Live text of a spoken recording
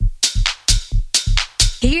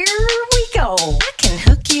Here we go. I can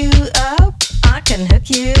hook you up. I can hook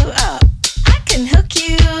you up. I can hook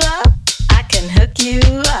you up. I can hook you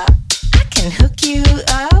up. I can hook you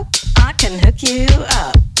up. I can hook you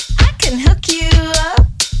up. I can hook you up.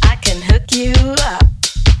 I can hook you up.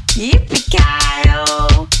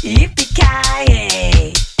 Yippee-ki-yo,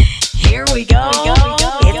 yippee-ki-yay. Here we go.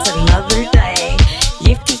 It's another day.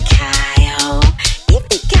 Yippee-ki-yo,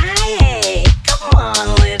 yippee-ki-yay. Come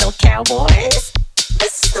on, little cowboys.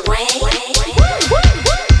 This is the way.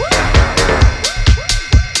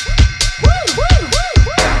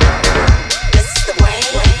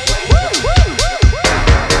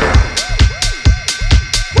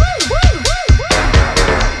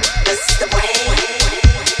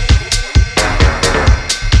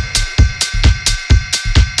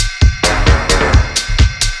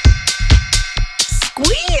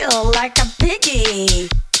 Squeal like a piggy,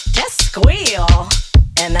 just squeal,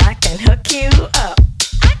 and I can hook you up.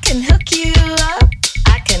 I can hook you up.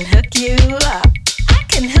 I can hook you up. I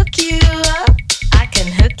can hook you up. I can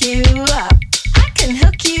hook you up. I can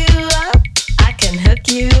hook you up. I can hook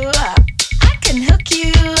you up. I can hook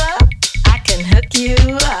you up. I can hook you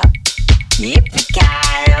up.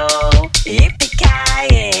 Yippee-ki-yo,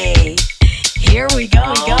 yippee-ki-yay. Here we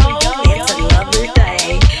go. It's another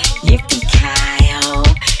day. Yippee-ki-yo,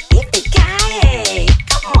 yippee-ki-yay.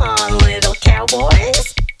 Come on, little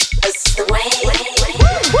cowboys. This is the way.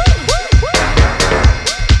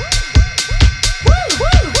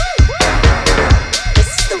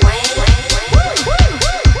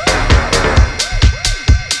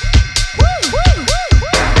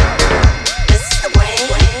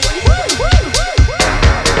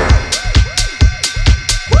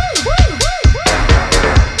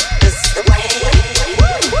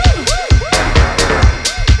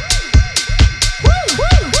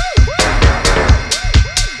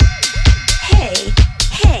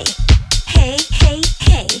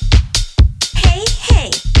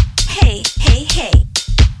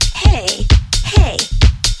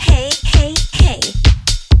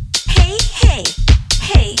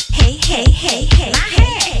 Hey,